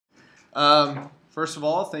First of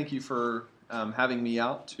all, thank you for having me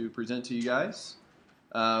out to present to you guys.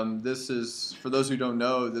 This is, for those who don't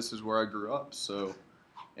know, this is where I grew up. So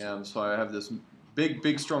I have this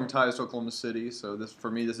big, strong ties to Oklahoma City. So this,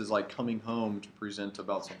 for me, this is like coming home to present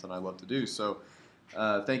about something I love to do. So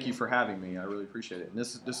thank you for having me. I really appreciate it. And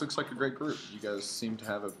this looks like a great group. You guys seem to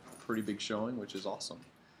have a pretty big showing, which is awesome.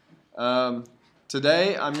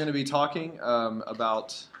 Today, I'm going to be talking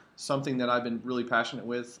about something that I've been really passionate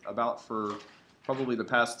about for probably the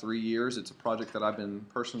past 3 years. It's a project that I've been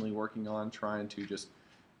personally working on, trying to just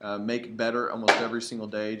make better almost every single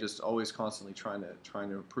day, just always constantly trying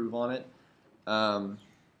to improve on it. And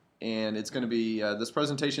it's going to be this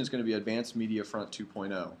presentation is going to be Advanced Mediafront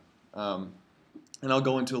 2.0, and I'll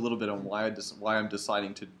go into a little bit on why I'm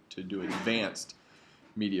deciding to do Advanced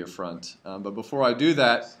Mediafront. But before I do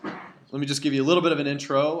that, let me just give you a little bit of an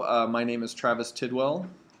intro. My name is Travis Tidwell.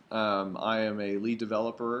 I am a lead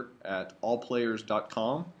developer at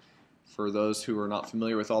allplayers.com. For those who are not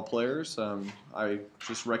familiar with All Players, I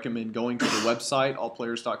just recommend going to the website,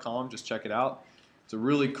 allplayers.com. Just check it out. It's a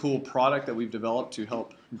really cool product that we've developed to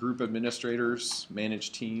help group administrators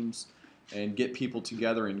manage teams and get people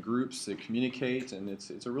together in groups to communicate, and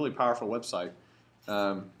it's a really powerful website.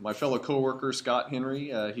 My fellow coworker Scott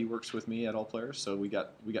Henry, he works with me at All Players, so we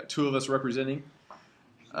got two of us representing.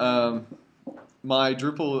 My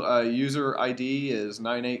Drupal user ID is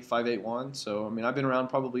 98581. So I mean, I've been around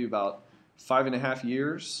probably about 5.5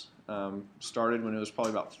 years. Started when it was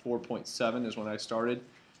probably about 4.7 is when I started.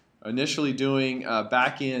 Initially doing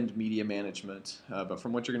back-end media management, but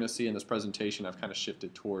from what you're going to see in this presentation, I've kind of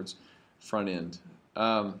shifted towards front end.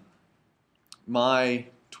 My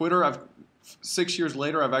Twitter, 6 years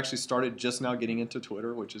later, I've actually started just now getting into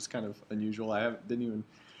Twitter, which is kind of unusual. Didn't even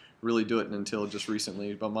really do it until just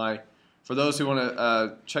recently. But for those who want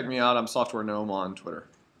to check me out, I'm Software Gnome on Twitter.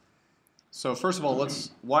 So first of all,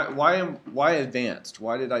 why advanced?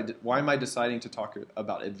 Why am I deciding to talk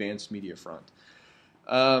about Advanced Mediafront?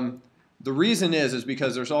 The reason is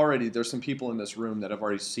because there's some people in this room that have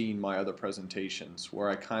already seen my other presentations where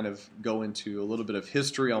I kind of go into a little bit of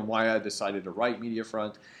history on why I decided to write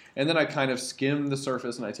MediaFront, and then I kind of skim the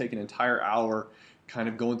surface and I take an entire hour kind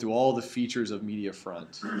of going through all the features of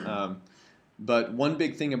MediaFront. But one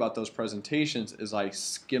big thing about those presentations is I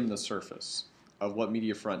skim the surface of what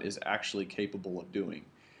MediaFront is actually capable of doing.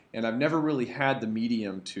 And I've never really had the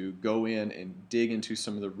medium to go in and dig into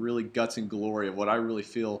some of the really guts and glory of what I really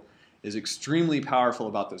feel is extremely powerful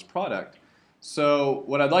about this product. So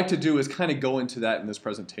what I'd like to do is kind of go into that in this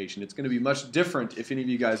presentation. It's going to be much different if any of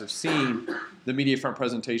you guys have seen the MediaFront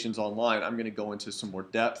presentations online. I'm going to go into some more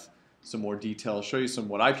depth, some more detail, show you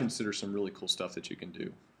what I consider some really cool stuff that you can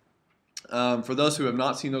do. For those who have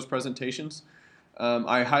not seen those presentations,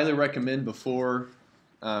 I highly recommend before,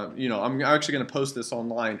 I'm actually going to post this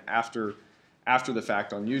online after the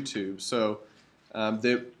fact on YouTube. So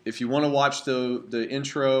if you want to watch the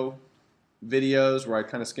intro videos where I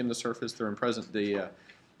kind of skim the surface, they're in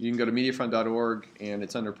you can go to mediafront.org and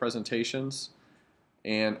it's under presentations.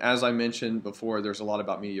 And as I mentioned before, there's a lot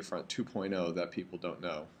about MediaFront 2.0 that people don't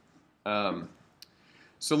know.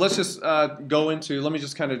 So let's just let me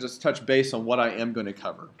just kind of just touch base on what I am going to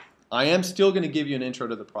cover. I am still going to give you an intro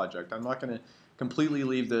to the project. I'm not going to completely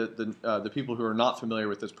leave the people who are not familiar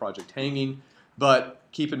with this project hanging, but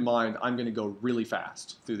keep in mind I'm going to go really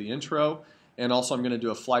fast through the intro, and also I'm going to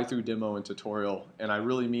do a fly-through demo and tutorial, and I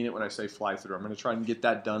really mean it when I say fly-through. I'm going to try and get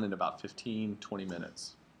that done in about 15-20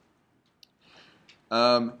 minutes.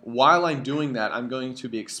 While I'm doing that, I'm going to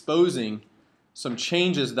be exposing some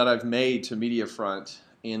changes that I've made to MediaFront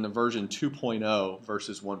in the version 2.0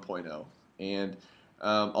 versus 1.0. And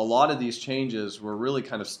a lot of these changes were really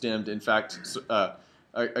kind of stemmed. In fact,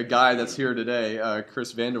 a guy that's here today,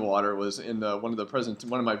 Chris Vanderwater, was in one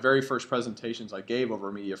of my very first presentations I gave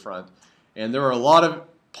over MediaFront. And there were a lot of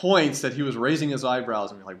points that he was raising his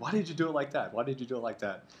eyebrows and be like, "Why did you do it like that? Why did you do it like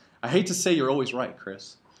that?" I hate to say you're always right,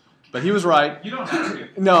 Chris. But he was right. You don't have to.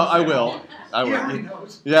 No, I will. I will. He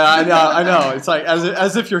knows. Yeah, I know. It's like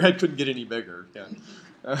as if your head couldn't get any bigger. Yeah.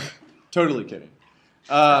 Totally kidding.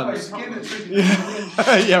 Yeah,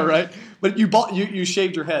 right. But you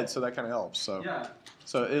shaved your head, so that kind of helps. So yeah.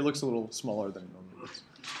 So it looks a little smaller than it normally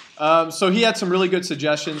is. So he had some really good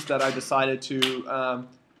suggestions that I decided to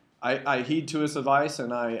I heed to his advice,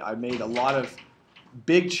 and I made a lot of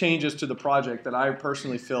big changes to the project that I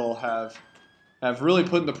personally feel have really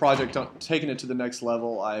put the project, taken it to the next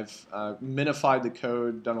level. I've minified the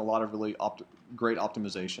code, done a lot of really great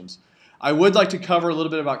optimizations. I would like to cover a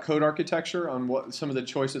little bit about code architecture on some of the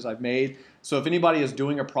choices I've made. So if anybody is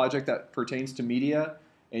doing a project that pertains to media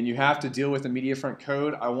and you have to deal with the MediaFront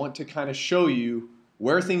code, I want to kind of show you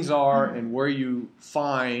where things are and where you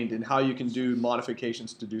find and how you can do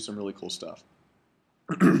modifications to do some really cool stuff.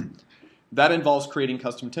 That involves creating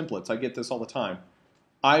custom templates. I get this all the time.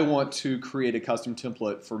 I want to create a custom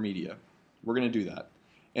template for media. We're going to do that.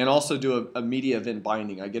 And also do a media event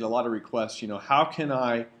binding. I get a lot of requests, how can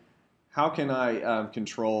I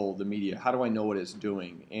control the media? How do I know what it's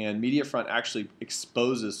doing? And MediaFront actually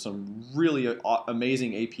exposes some really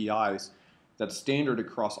amazing APIs that's standard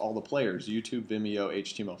across all the players, YouTube, Vimeo,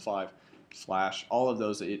 HTML5, Flash, all of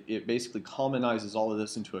those. It basically commonizes all of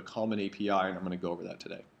this into a common API, and I'm going to go over that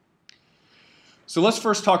today. So let's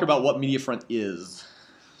first talk about what MediaFront is.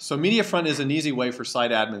 So MediaFront is an easy way for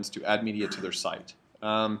site admins to add media to their site.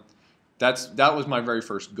 That was my very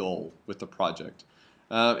first goal with the project.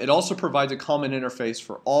 It also provides a common interface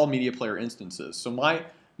for all media player instances. So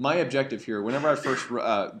my objective here, whenever I first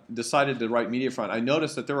decided to write MediaFront, I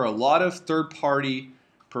noticed that there were a lot of third-party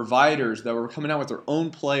providers that were coming out with their own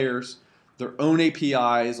players, their own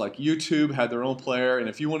APIs, like YouTube had their own player, and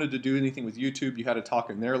if you wanted to do anything with YouTube, you had to talk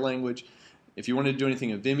in their language. If you wanted to do anything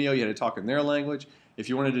in Vimeo, you had to talk in their language. If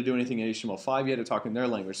you wanted to do anything in HTML5, you had to talk in their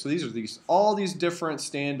language. So these are all these different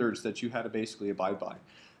standards that you had to basically abide by.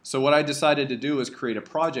 So what I decided to do is create a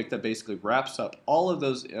project that basically wraps up all of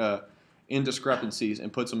those indiscrepancies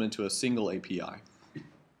and puts them into a single API.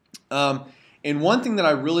 And one thing that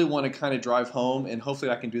I really want to kind of drive home, and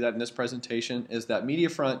hopefully I can do that in this presentation, is that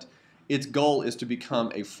MediaFront, its goal is to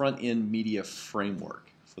become a front-end media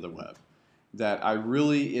framework for the web. That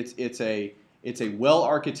it's a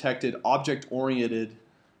well-architected, object-oriented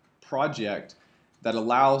project that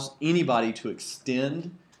allows anybody to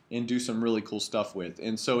extend and do some really cool stuff with.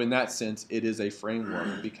 And so in that sense, it is a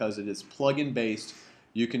framework because it is plugin based.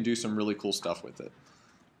 You can do some really cool stuff with it.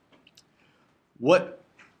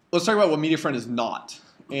 Let's talk about what MediaFront is not.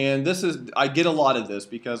 And I get a lot of this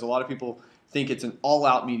because a lot of people think it's an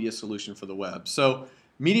all-out media solution for the web. So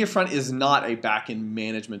MediaFront is not a back-end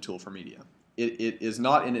management tool for media. It is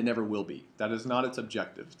not, and it never will be. That is not its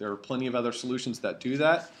objective. There are plenty of other solutions that do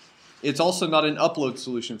that. It's also not an upload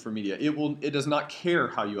solution for media. It does not care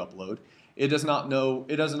how you upload. It does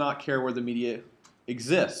not care where the media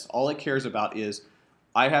exists. All it cares about is,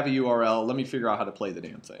 I have a URL, let me figure out how to play the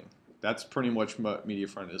damn thing. That's pretty much what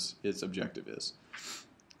MediaFront its objective is.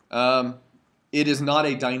 It is not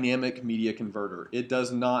a dynamic media converter. It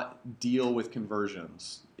does not deal with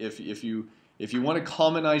conversions. If you want to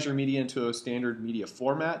commonize your media into a standard media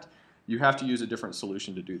format, you have to use a different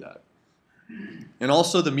solution to do that. And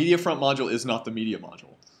also, the MediaFront module is not the media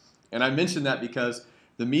module. And I mention that because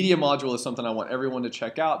the media module is something I want everyone to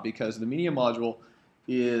check out, because the media module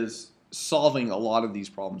is solving a lot of these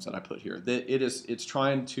problems that I put here. It's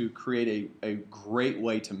trying to create a great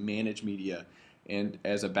way to manage media and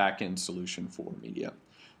as a back-end solution for media.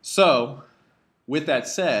 So, with that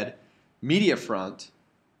said, MediaFront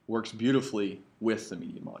works beautifully with the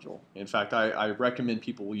media module. In fact, I recommend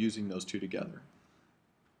people using those two together.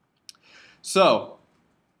 So,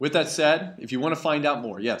 with that said, if you want to find out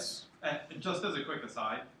more, yes? Just as a quick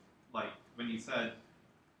aside, like when you said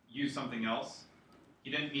use something else,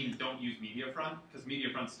 you didn't mean don't use MediaFront, because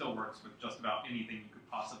MediaFront still works with just about anything you could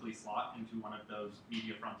possibly slot into one of those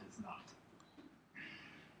MediaFront is not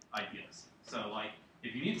ideas. So like,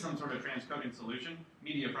 if you need some sort of transcoding solution,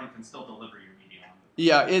 MediaFront can still deliver your media on the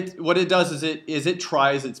Yeah, what it does is it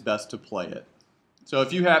tries its best to play it. So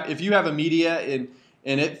if you have a media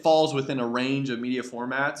and it falls within a range of media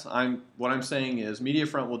formats, what I'm saying is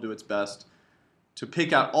MediaFront will do its best to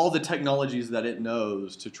pick out all the technologies that it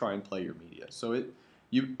knows to try and play your media. So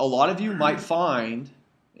a lot of you might find,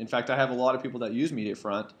 in fact, I have a lot of people that use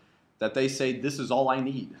MediaFront that they say, this is all I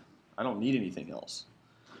need. I don't need anything else.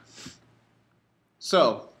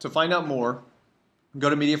 So to find out more, go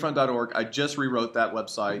to MediaFront.org. I just rewrote that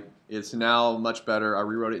website. It's now much better. I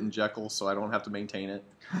rewrote it in Jekyll so I don't have to maintain it,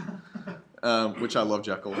 which I love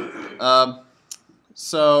Jekyll.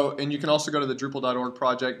 And you can also go to the Drupal.org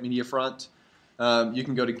project, MediaFront. You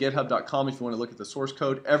can go to github.com if you want to look at the source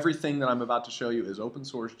code. Everything that I'm about to show you is open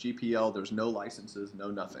source, GPL. There's no licenses,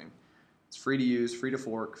 no nothing. It's free to use, free to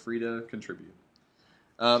fork, free to contribute.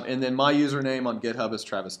 And then my username on GitHub is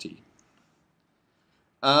Travis T.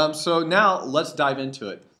 So now let's dive into it.